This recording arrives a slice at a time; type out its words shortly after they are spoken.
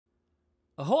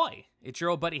Ahoy! It's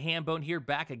your old buddy Hambone here,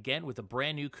 back again with a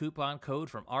brand new coupon code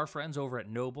from our friends over at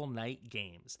Noble Knight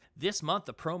Games. This month,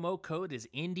 the promo code is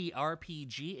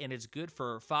IndieRPG, and it's good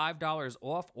for $5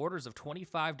 off orders of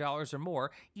 $25 or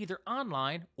more, either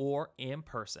online or in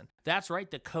person. That's right,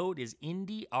 the code is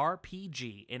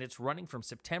IndieRPG, and it's running from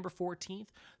September 14th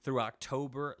through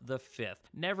October the 5th.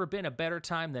 Never been a better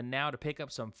time than now to pick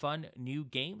up some fun new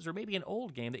games, or maybe an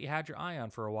old game that you had your eye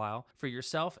on for a while, for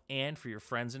yourself and for your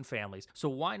friends and families. So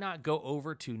why not go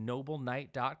over to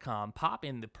nobleknight.com, pop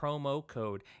in the promo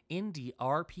code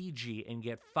IndieRPG, and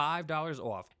get $5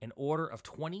 off an order of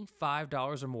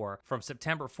 $25 or more from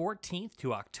September 14th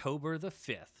to October the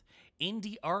 5th.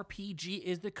 IndieRPG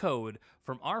is the code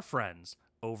from our friends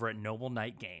over at Noble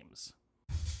Knight Games.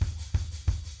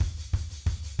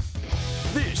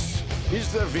 This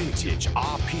is the Vintage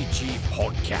RPG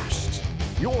Podcast,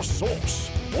 your source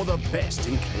for the best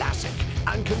in classic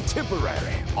and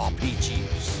contemporary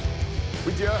RPGs.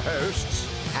 With your hosts,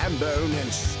 Hambone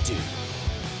and Stu.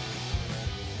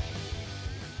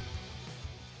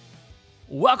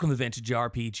 Welcome to the Vintage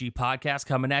RPG Podcast,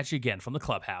 coming at you again from the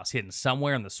clubhouse, hidden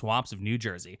somewhere in the swamps of New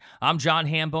Jersey. I'm John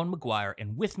Hambone McGuire,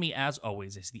 and with me, as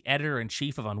always, is the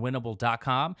editor-in-chief of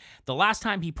Unwinnable.com. The last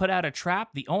time he put out a trap,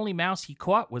 the only mouse he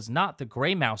caught was not the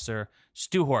Gray Mouser,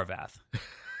 Stu Horvath.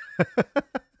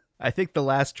 I think the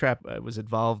last trap I was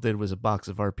involved in was a box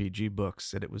of RPG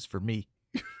books, and it was for me.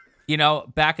 You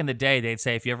know, back in the day, they'd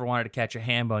say if you ever wanted to catch a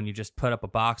hambone, you just put up a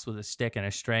box with a stick and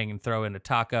a string and throw in a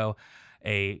taco,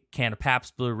 a can of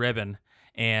Pabst Blue Ribbon,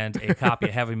 and a copy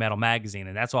of Heavy Metal Magazine,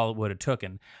 and that's all it would have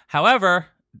taken. However,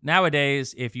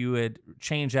 nowadays, if you would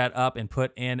change that up and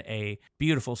put in a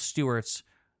beautiful Stewart's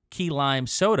Key Lime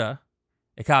soda,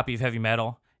 a copy of Heavy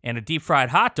Metal, and a deep-fried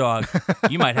hot dog,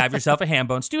 you might have yourself a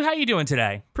hambone. Stu, how you doing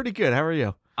today? Pretty good. How are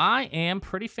you? I am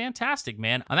pretty fantastic,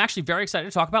 man. I'm actually very excited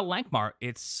to talk about Lankhmar.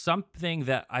 It's something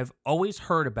that I've always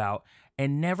heard about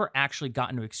and never actually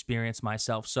gotten to experience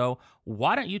myself. So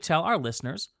why don't you tell our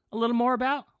listeners a little more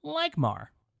about Lankhmar?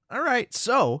 All right.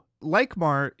 So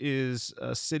Lankhmar is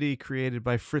a city created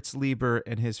by Fritz Leiber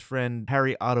and his friend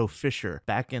Harry Otto Fischer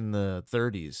back in the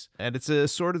 30s. And it's a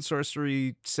sword and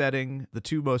sorcery setting. The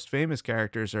two most famous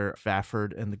characters are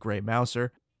Fafhrd and the Gray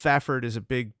Mouser. Fafhrd is a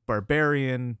big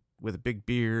barbarian with a big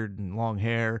beard and long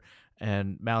hair,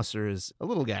 and Mouser is a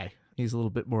little guy. He's a little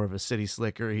bit more of a city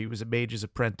slicker. He was a mage's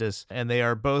apprentice, and they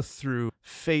are both, through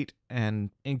fate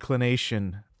and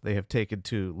inclination, they have taken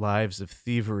to lives of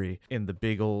thievery in the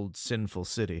big old sinful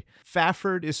city.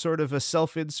 Fafhrd is sort of a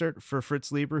self-insert for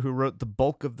Fritz Leiber, who wrote the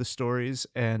bulk of the stories,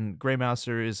 and Gray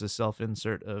Mouser is a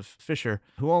self-insert of Fischer,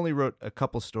 who only wrote a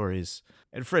couple stories.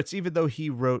 And Fritz, even though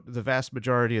he wrote the vast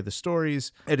majority of the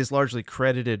stories, it is largely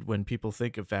credited when people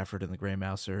think of Fafhrd and the Gray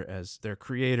Mouser as their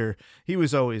creator. He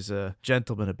was always a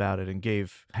gentleman about it and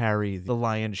gave Harry the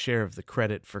lion's share of the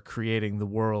credit for creating the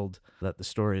world that the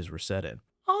stories were set in.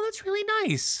 Oh, that's really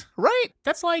nice. Right?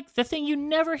 That's like the thing you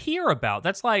never hear about.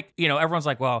 That's like, you know, everyone's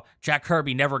like, well, Jack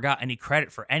Kirby never got any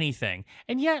credit for anything.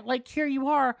 And yet, like, here you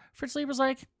are. Fritz Leiber's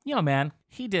like, you know, man,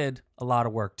 he did a lot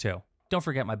of work too. Don't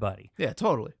forget my buddy. Yeah,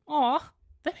 totally. Aw,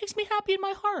 that makes me happy in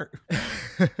my heart.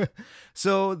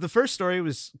 So the first story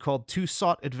was called Two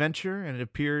Sought Adventure, and it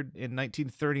appeared in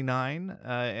 1939.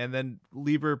 And then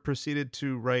Leiber proceeded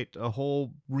to write a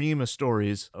whole ream of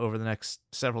stories over the next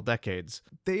several decades.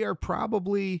 They are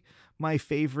probably my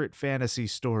favorite fantasy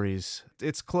stories.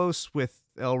 It's close with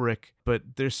Elric, but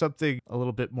there's something a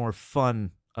little bit more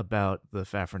fun about the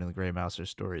Fafhrd and the Gray Mouser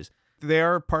stories. They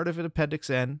are part of an Appendix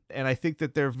N, and I think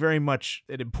that they're very much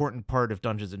an important part of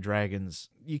Dungeons & Dragons.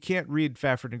 You can't read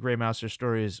Fafhrd and Gray Mouser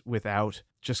stories without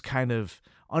just kind of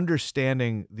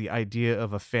understanding the idea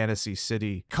of a fantasy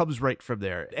city comes right from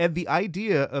there. And the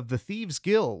idea of the Thieves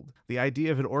Guild, the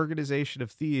idea of an organization of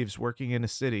thieves working in a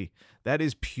city, that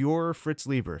is pure Fritz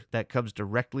Leiber. That comes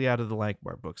directly out of the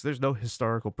Lankhmar books. There's no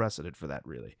historical precedent for that,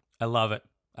 really. I love it.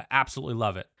 I absolutely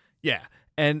love it. Yeah.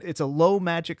 And it's a low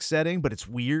magic setting, but it's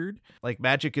weird. Like,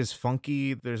 magic is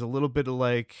funky. There's a little bit of,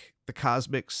 like, the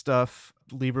cosmic stuff.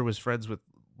 Leiber was friends with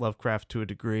Lovecraft to a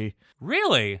degree.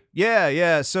 Really?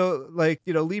 Yeah. So, like,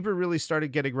 you know, Leiber really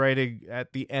started getting writing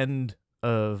at the end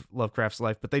of Lovecraft's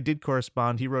life, but they did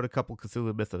correspond. He wrote a couple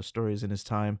Cthulhu Mythos stories in his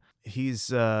time.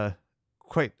 He's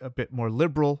quite a bit more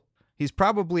liberal. He's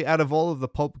probably, out of all of the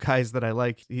pulp guys that I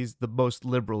like, he's the most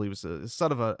liberal. He was a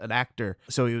son of an actor,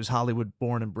 so he was Hollywood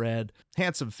born and bred.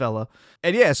 Handsome fella.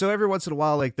 And yeah, so every once in a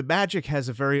while, like, the magic has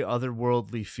a very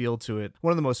otherworldly feel to it.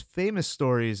 One of the most famous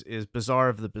stories is Bazaar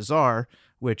of the Bizarre,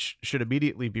 which should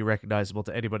immediately be recognizable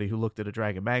to anybody who looked at a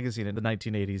Dragon magazine in the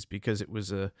 1980s because it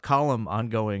was a column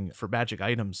ongoing for magic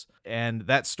items. And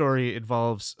that story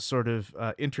involves sort of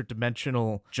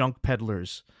interdimensional junk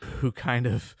peddlers who kind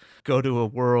of go to a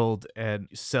world and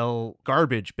sell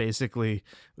garbage, basically,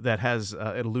 that has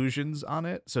illusions on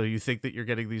it. So you think that you're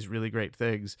getting these really great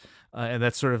things. And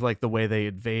that's sort of like the way they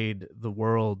invade the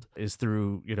world is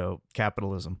through,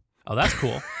 capitalism. Oh, that's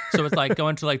cool. So it's like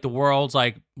going to like the world's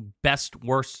like best,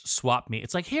 worst swap meet.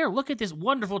 It's like, here, look at this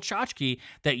wonderful tchotchke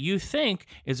that you think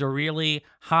is a really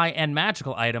high-end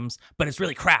magical items, but it's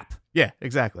really crap. Yeah,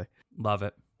 exactly. Love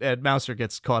it. And Mouser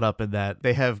gets caught up in that.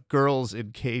 They have girls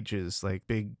in cages, like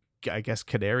big, I guess,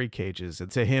 canary cages. And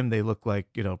to him, they look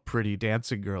like, pretty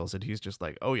dancing girls. And he's just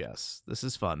like, oh, yes, this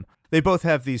is fun. They both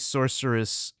have these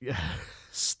sorceress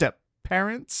step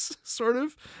parents, sort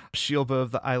of. Shilba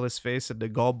of the Eyeless Face and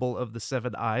Nagolbel of the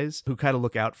Seven Eyes, who kind of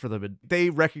look out for them. And they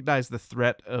recognize the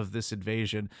threat of this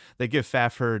invasion. They give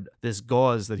Fafhrd this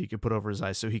gauze that he can put over his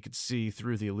eyes so he can see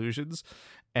through the illusions.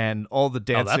 And all the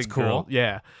dancing that's cool.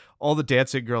 All the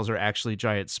dancing girls are actually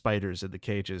giant spiders in the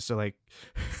cages. So like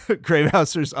Gray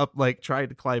Mouser's up like trying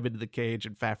to climb into the cage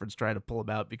and Fafhrd's trying to pull him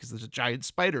out because there's a giant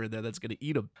spider in there that's going to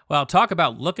eat him. Well, talk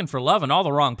about looking for love in all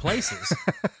the wrong places.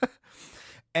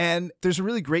 And there's a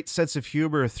really great sense of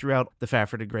humor throughout the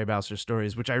Fafhrd and Gray Mouser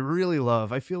stories, which I really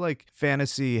love. I feel like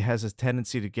fantasy has a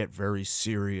tendency to get very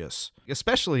serious,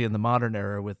 especially in the modern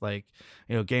era with like,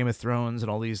 Game of Thrones and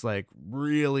all these like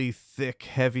really thick,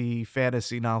 heavy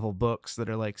fantasy novel books that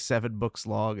are like 7 books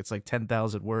long. It's like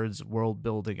 10,000 words, world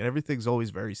building, and everything's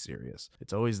always very serious.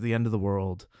 It's always the end of the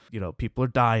world. People are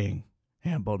dying.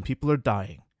 Hambone, people are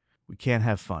dying. We can't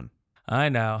have fun. I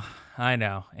know.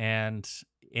 And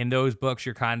in those books,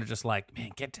 you're kind of just like, man,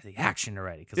 get to the action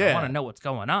already, because I want to know what's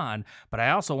going on, but I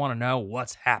also want to know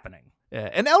what's happening. Yeah,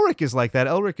 and Elric is like that.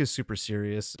 Elric is super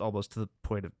serious, almost to the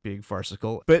point of being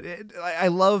farcical. But I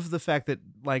love the fact that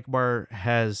Lankhmar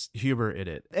has humor in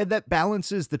it, and that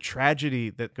balances the tragedy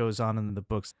that goes on in the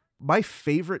books. My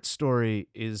favorite story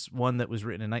is one that was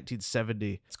written in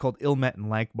 1970. It's called Ilmet and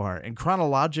Lankhmar. And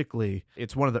chronologically,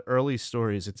 it's one of the early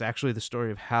stories. It's actually the story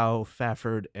of how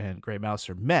Fafhrd and Gray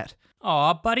Mouser met.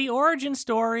 Aw, buddy origin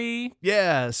story.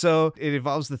 Yeah, so it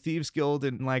involves the Thieves Guild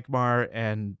in Lankhmar,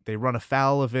 and they run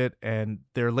afoul of it, and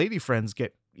their lady friends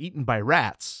get eaten by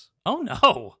rats. Oh,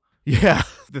 no. Yeah,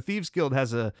 the Thieves Guild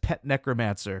has a pet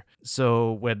necromancer.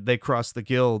 So when they cross the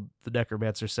guild, the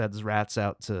necromancer sends rats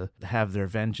out to have their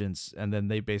vengeance. And then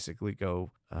they basically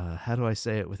go, how do I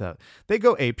say it without... They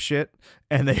go apeshit,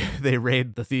 and they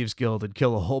raid the Thieves Guild and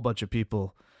kill a whole bunch of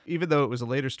people. Even though it was a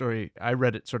later story, I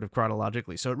read it sort of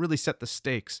chronologically. So it really set the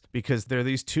stakes because they're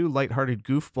these two lighthearted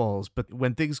goofballs. But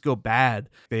when things go bad,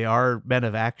 they are men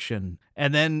of action.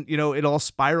 And then, it all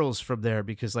spirals from there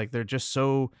because like they're just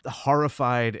so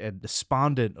horrified and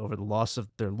despondent over the loss of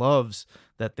their loves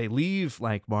that they leave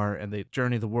Lankhmar and they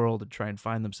journey the world and try and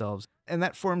find themselves. And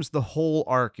that forms the whole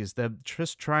arc, is them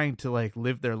just trying to like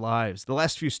live their lives. The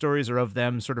last few stories are of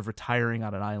them sort of retiring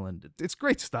on an island. It's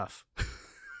great stuff.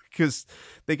 Because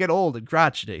they get old and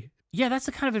crotchety. Yeah, that's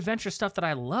the kind of adventure stuff that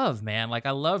I love, man. Like,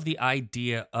 I love the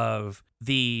idea of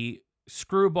the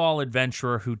screwball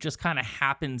adventurer who just kind of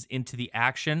happens into the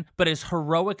action, but is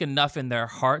heroic enough in their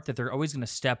heart that they're always going to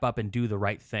step up and do the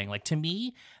right thing. Like, to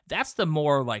me, that's the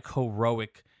more, like,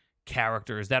 heroic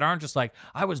characters that aren't just like,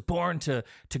 I was born to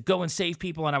go and save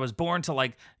people and I was born to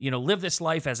like, live this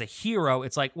life as a hero.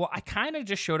 It's like, well, I kind of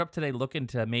just showed up today looking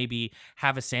to maybe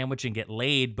have a sandwich and get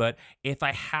laid, but if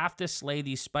I have to slay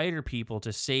these spider people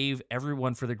to save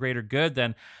everyone for the greater good,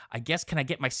 then I guess can I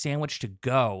get my sandwich to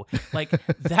go? Like,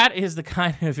 that is the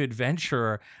kind of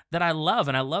adventurer that I love,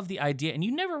 and I love the idea. And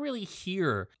you never really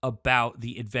hear about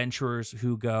the adventurers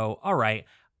who go, all right,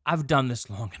 I've done this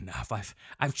long enough.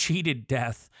 I've cheated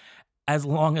death as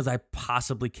long as I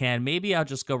possibly can. Maybe I'll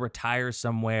just go retire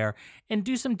somewhere and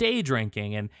do some day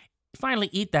drinking and finally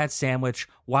eat that sandwich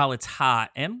while it's hot.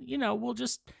 And, we'll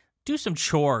just do some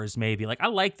chores maybe. Like, I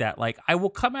like that. Like, I will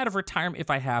come out of retirement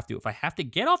if I have to. If I have to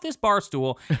get off this bar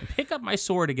stool and pick up my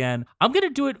sword again, I'm going to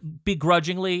do it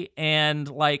begrudgingly. And,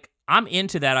 like, I'm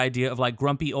into that idea of, like,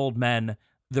 grumpy old men,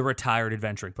 the retired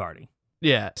adventuring party.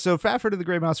 Yeah, so Fafhrd and the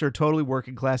Gray Mouser are totally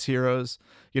working class heroes.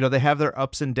 They have their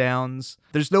ups and downs.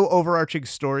 There's no overarching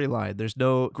storyline. There's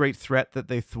no great threat that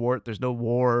they thwart. There's no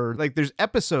war. Like, there's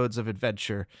episodes of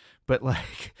adventure, but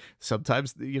like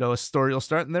sometimes, a story will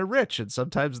start and they're rich, and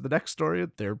sometimes the next story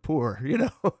they're poor,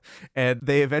 and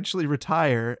they eventually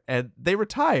retire, and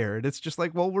it's just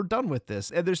like, well, we're done with this.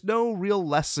 And there's no real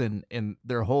lesson in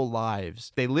their whole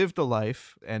lives. They lived a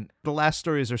life, and the last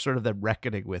stories are sort of them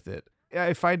reckoning with it.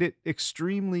 I find it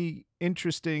extremely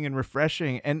interesting and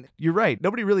refreshing. And you're right,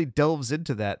 nobody really delves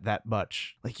into that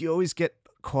much. Like, you always get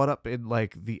caught up in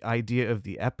like the idea of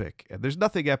the epic, and there's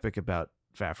nothing epic about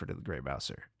Fafhrd and the Gray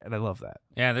Mouser, and I love that.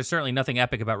 Yeah, there's certainly nothing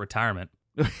epic about retirement.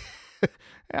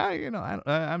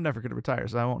 I'm never going to retire,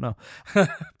 so I won't know.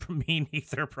 Me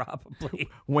neither, probably.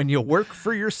 When you work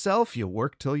for yourself, you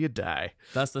work till you die.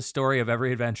 That's the story of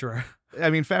every adventurer. I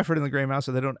mean, Fafhrd and the Gray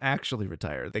Mouser, they don't actually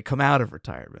retire. They come out of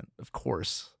retirement, of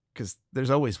course, because there's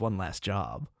always one last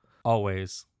job.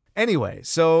 Always. Anyway,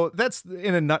 so that's,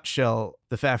 in a nutshell,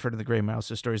 the Fafhrd and the Gray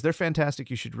Mouser stories. They're fantastic.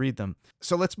 You should read them.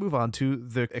 So let's move on to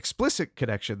the explicit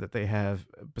connection that they have,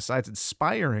 besides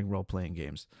inspiring role-playing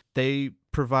games. They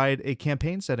provide a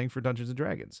campaign setting for Dungeons &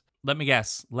 Dragons. Let me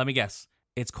guess.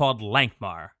 It's called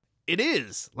Lankhmar. It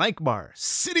is Lankhmar,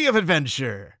 City of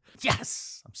Adventure.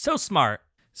 Yes! I'm so smart.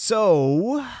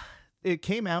 So it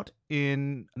came out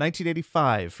in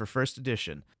 1985 for first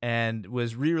edition and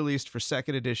was re-released for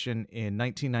second edition in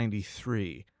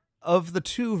 1993. Of the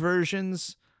two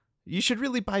versions, you should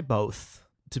really buy both.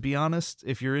 To be honest,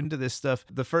 if you're into this stuff,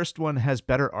 the first one has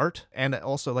better art and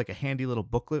also like a handy little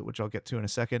booklet, which I'll get to in a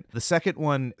second. The second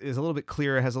one is a little bit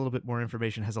clearer, has a little bit more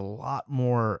information, has a lot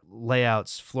more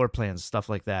layouts, floor plans, stuff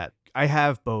like that. I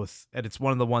have both, and it's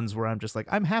one of the ones where I'm just like,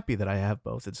 I'm happy that I have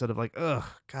both, instead of like, ugh,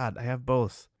 God, I have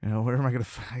both. You know, where am I going to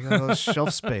find? I got all this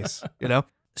shelf space, you know?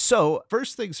 So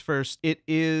first things first, it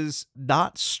is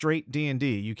not straight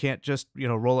D&D. You can't just,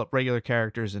 roll up regular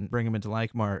characters and bring them into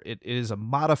Lankhmar. It is a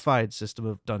modified system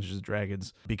of Dungeons &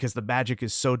 Dragons because the magic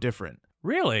is so different.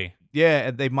 Really? Yeah,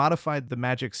 and they modified the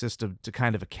magic system to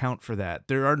kind of account for that.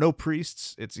 There are no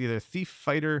priests. It's either thief,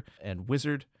 fighter, and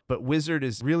wizard. But wizard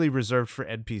is really reserved for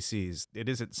NPCs. It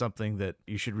isn't something that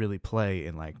you should really play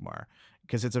in Lankhmar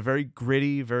because it's a very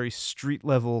gritty, very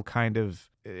street-level kind of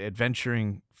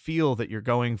adventuring feel that you're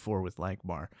going for with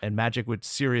Lankhmar, and magic would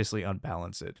seriously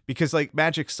unbalance it because like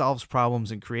magic solves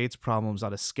problems and creates problems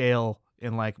on a scale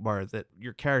in Lankhmar that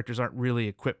your characters aren't really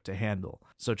equipped to handle,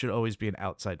 so it should always be an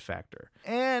outside factor,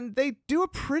 and they do a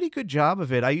pretty good job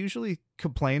of it. I usually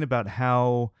complain about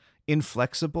how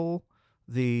inflexible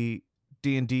the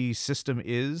D&D system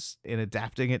is in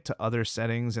adapting it to other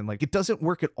settings, and like it doesn't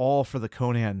work at all for the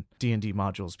Conan D&D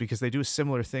modules because they do a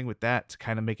similar thing with that to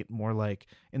kind of make it more like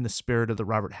in the spirit of the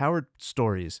Robert Howard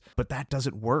stories, but that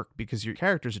doesn't work because your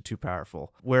characters are too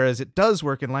powerful, whereas it does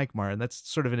work in Lankhmar, and that's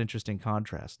sort of an interesting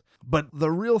contrast. But the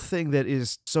real thing that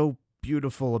is so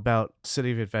beautiful about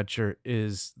City of Adventure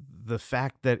is the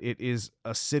fact that it is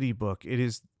a city book. It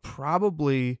is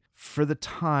probably, for the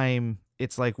time,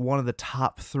 it's like one of the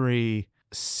top 3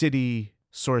 city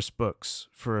source books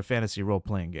for a fantasy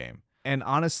role-playing game. And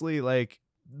honestly, like,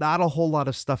 not a whole lot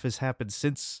of stuff has happened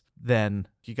since then.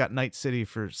 You got Night City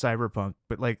for Cyberpunk,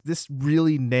 but like this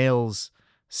really nails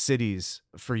cities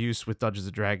for use with Dungeons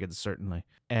 & Dragons, certainly.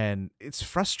 And it's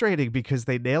frustrating because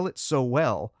they nail it so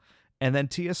well, and then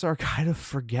TSR kind of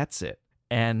forgets it.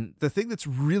 And the thing that's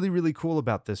really, really cool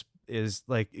about this is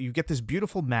like you get this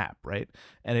beautiful map, right?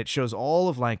 And it shows all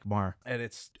of Lankhmar, and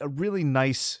it's a really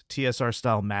nice TSR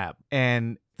style map.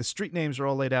 And the street names are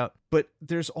all laid out, but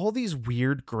there's all these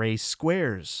weird gray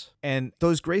squares. And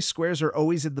those gray squares are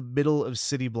always in the middle of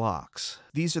city blocks.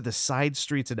 These are the side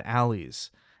streets and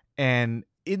alleys. And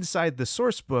inside the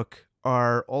source book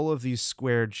are all of these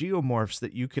square geomorphs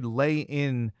that you can lay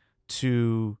in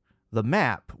to the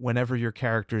map whenever your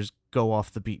characters go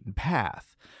off the beaten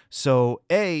path. So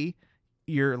A,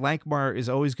 your Lankhmar is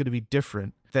always going to be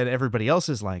different than everybody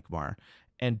else's Lankhmar.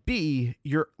 And B,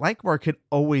 your Lankhmar can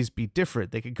always be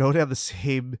different. They could go down the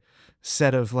same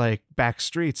set of like back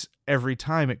streets every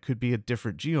time. It could be a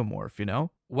different geomorph, you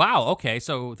know? Wow, okay,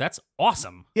 so that's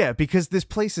awesome. Yeah, because this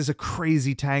place is a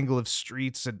crazy tangle of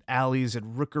streets and alleys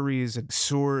and rookeries and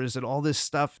sewers and all this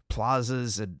stuff,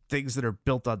 plazas and things that are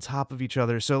built on top of each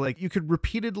other. So like you could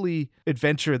repeatedly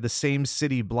adventure the same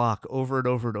city block over and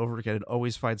over and over again and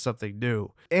always find something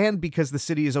new. And because the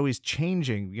city is always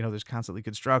changing, you know, there's constantly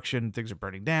construction, things are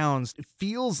burning down. It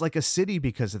feels like a city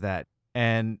because of that.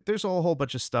 And there's a whole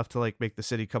bunch of stuff to like make the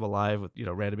city come alive with, you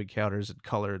know, random encounters and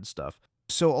color and stuff.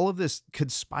 So all of this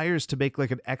conspires to make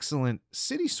like an excellent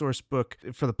city source book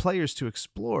for the players to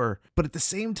explore. But at the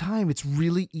same time, it's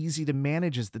really easy to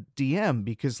manage as the DM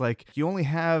because like you only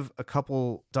have a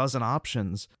couple dozen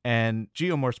options, and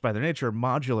geomorphs by their nature are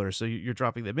modular. So you're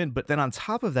dropping them in. But then on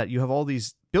top of that, you have all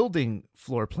these building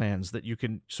floor plans that you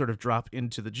can sort of drop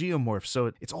into the geomorph.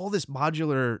 So it's all this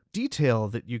modular detail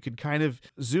that you can kind of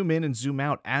zoom in and zoom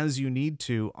out as you need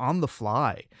to on the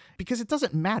fly, because it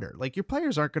doesn't matter. Like your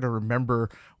players aren't going to remember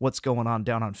what's going on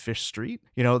down on Fish Street,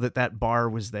 you know, that bar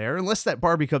was there, unless that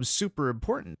bar becomes super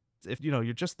important. If,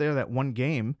 you're just there that one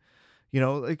game,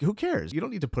 like, who cares? You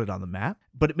don't need to put it on the map,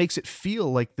 but it makes it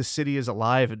feel like the city is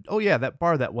alive. And, oh yeah, that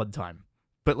bar that one time.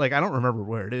 But like, I don't remember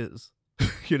where it is,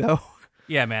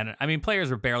 Yeah, man. I mean,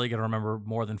 players are barely going to remember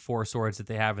more than 4 swords that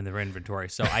they have in their inventory,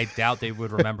 so I doubt they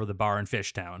would remember the bar in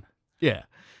Fishtown. Yeah.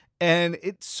 And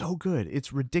it's so good.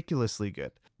 It's ridiculously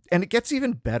good. And it gets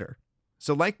even better.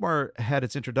 So Lankhmar had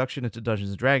its introduction into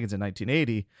Dungeons & Dragons in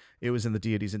 1980. It was in the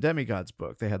Deities and Demigods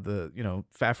book. They had the,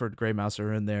 Fafhrd and Gray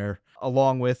Mouser in there,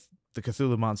 along with the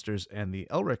Cthulhu monsters and the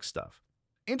Elric stuff.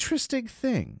 Interesting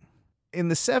thing. In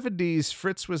the 70s,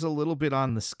 Fritz was a little bit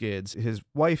on the skids. His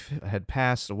wife had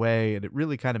passed away, and it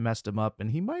really kind of messed him up,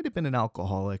 and he might have been an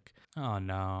alcoholic. Oh,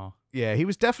 no. Yeah, he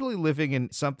was definitely living in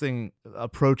something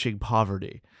approaching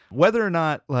poverty. Whether or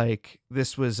not, like,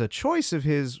 this was a choice of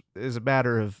his is a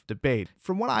matter of debate.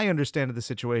 From what I understand of the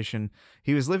situation,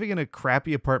 he was living in a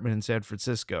crappy apartment in San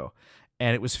Francisco,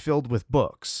 and it was filled with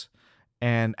books.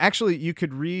 And actually, you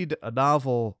could read a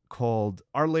novel called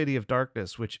Our Lady of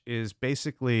Darkness, which is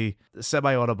basically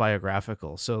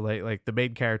semi-autobiographical. So like the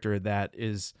main character in that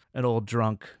is an old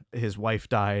drunk. His wife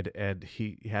died, and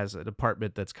he has an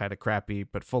apartment that's kind of crappy,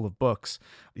 but full of books.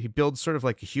 He builds sort of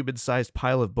like a human-sized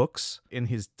pile of books in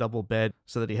his double bed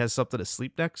so that he has something to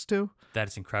sleep next to. That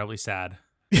is incredibly sad.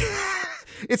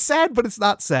 It's sad, but it's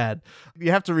not sad.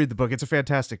 You have to read the book. It's a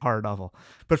fantastic horror novel.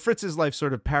 But Fritz's life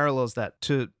sort of parallels that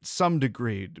to some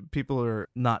degree. People are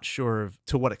not sure of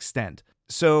to what extent.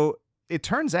 So it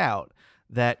turns out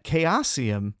that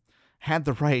Chaosium had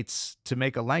the rights to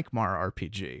make a Lankhmar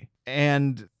RPG.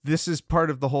 And this is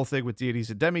part of the whole thing with Deities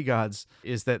and Demigods,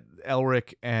 is that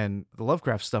Elric and the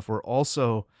Lovecraft stuff were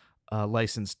also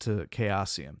licensed to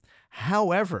Chaosium.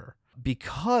 However,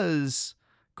 because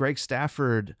Greg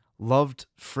Stafford loved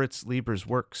Fritz Leiber's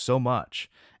work so much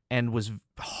and was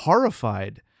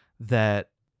horrified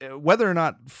that whether or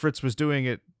not Fritz was doing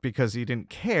it because he didn't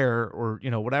care or,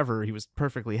 whatever, he was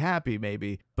perfectly happy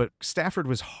maybe, but Stafford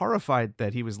was horrified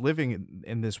that he was living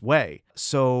in this way.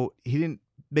 So he didn't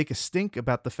make a stink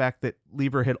about the fact that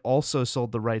Leiber had also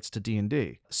sold the rights to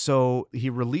D&D. So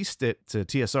he released it to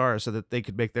TSR so that they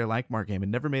could make their Lankhmar game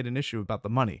and never made an issue about the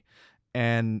money.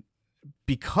 And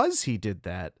because he did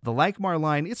that, the Lankhmar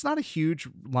line, it's not a huge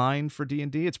line for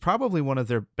D&D. It's probably one of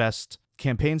their best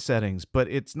campaign settings, but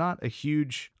it's not a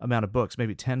huge amount of books,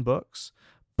 maybe 10 books.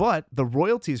 But the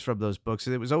royalties from those books,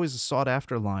 it was always a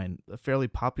sought-after line, a fairly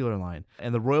popular line.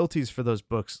 And the royalties for those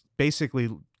books basically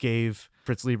gave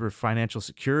Fritz Leiber financial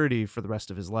security for the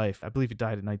rest of his life. I believe he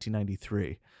died in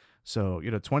 1993. So,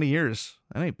 20 years,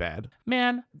 that ain't bad.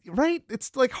 Man. Right?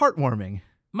 It's like heartwarming.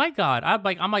 My God, I'm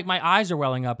like, my eyes are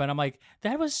welling up, and I'm like,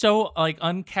 that was so like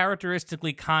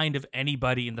uncharacteristically kind of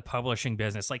anybody in the publishing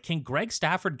business. Like, can Greg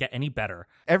Stafford get any better?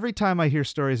 Every time I hear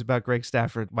stories about Greg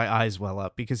Stafford, my eyes well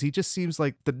up because he just seems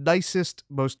like the nicest,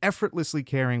 most effortlessly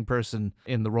caring person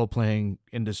in the role-playing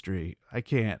industry. I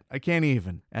can't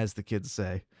even, as the kids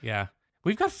say. Yeah.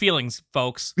 We've got feelings,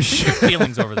 folks. We've got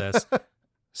feelings over this.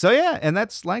 So yeah, and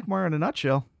that's Lankhmar in a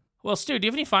nutshell. Well, Stu, do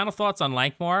you have any final thoughts on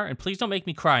Lankhmar? And please don't make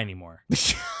me cry anymore.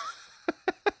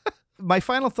 My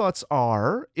final thoughts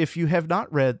are, if you have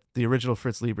not read the original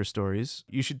Fritz Leiber stories,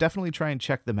 you should definitely try and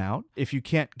check them out. If you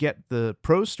can't get the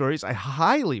prose stories, I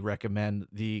highly recommend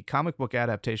the comic book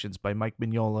adaptations by Mike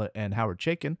Mignola and Howard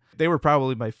Chaykin. They were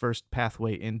probably my first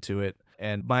pathway into it,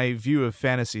 and my view of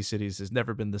fantasy cities has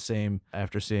never been the same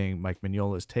after seeing Mike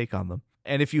Mignola's take on them.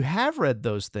 And if you have read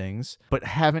those things, but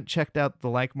haven't checked out the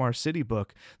Lankhmar City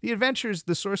book, the adventures,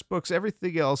 the source books,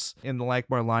 everything else in the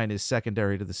Lankhmar line is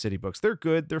secondary to the city books. They're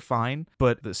good, they're fine,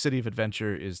 but the City of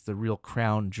Adventure is the real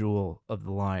crown jewel of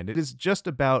the line. It is just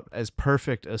about as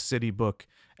perfect a city book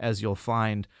as you'll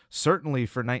find. Certainly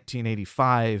for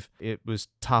 1985, it was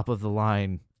top of the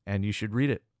line, and you should read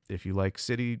it if you like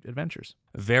city adventures.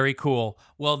 Very cool.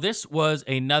 Well, this was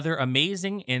another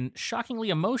amazing and shockingly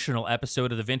emotional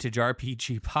episode of the Vintage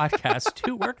RPG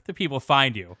Podcast. Where can the people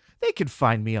find you? They can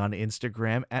find me on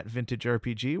Instagram at Vintage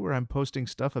RPG, where I'm posting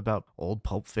stuff about old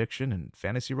Pulp Fiction and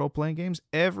fantasy role-playing games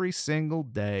every single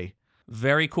day.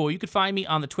 Very cool. You can find me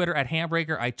on the Twitter at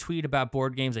Handbreaker. I tweet about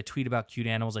board games. I tweet about cute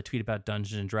animals. I tweet about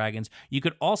Dungeons and Dragons. You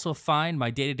could also find my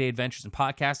day-to-day adventures in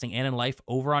podcasting and in life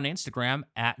over on Instagram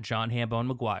at John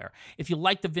Hambone McGuire. If you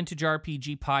like the Vintage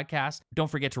RPG Podcast, don't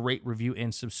forget to rate, review,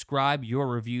 and subscribe. Your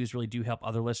reviews really do help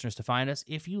other listeners to find us.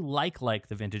 If you like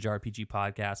the Vintage RPG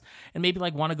Podcast and maybe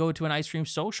want to go to an ice cream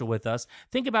social with us,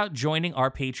 think about joining our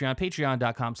Patreon,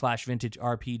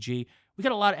 patreon.com/vintagerpg. We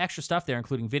got a lot of extra stuff there,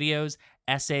 including videos,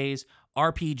 essays,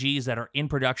 RPGs that are in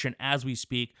production as we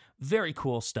speak. Very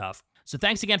cool stuff. So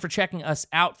thanks again for checking us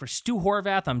out. For Stu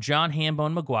Horvath, I'm John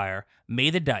Hambone McGuire. May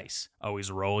the dice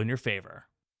always roll in your favor.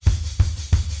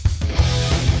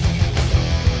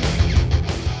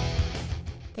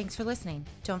 Thanks for listening.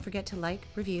 Don't forget to like,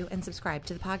 review, and subscribe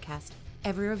to the podcast.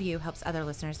 Every review helps other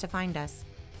listeners to find us.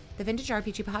 The Vintage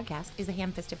RPG Podcast is a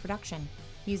Ham-Fisted production.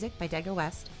 Music by Dego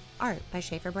West. Art by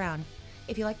Schaefer Brown.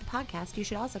 If you like the podcast, you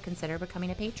should also consider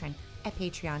becoming a patron at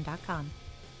patreon.com.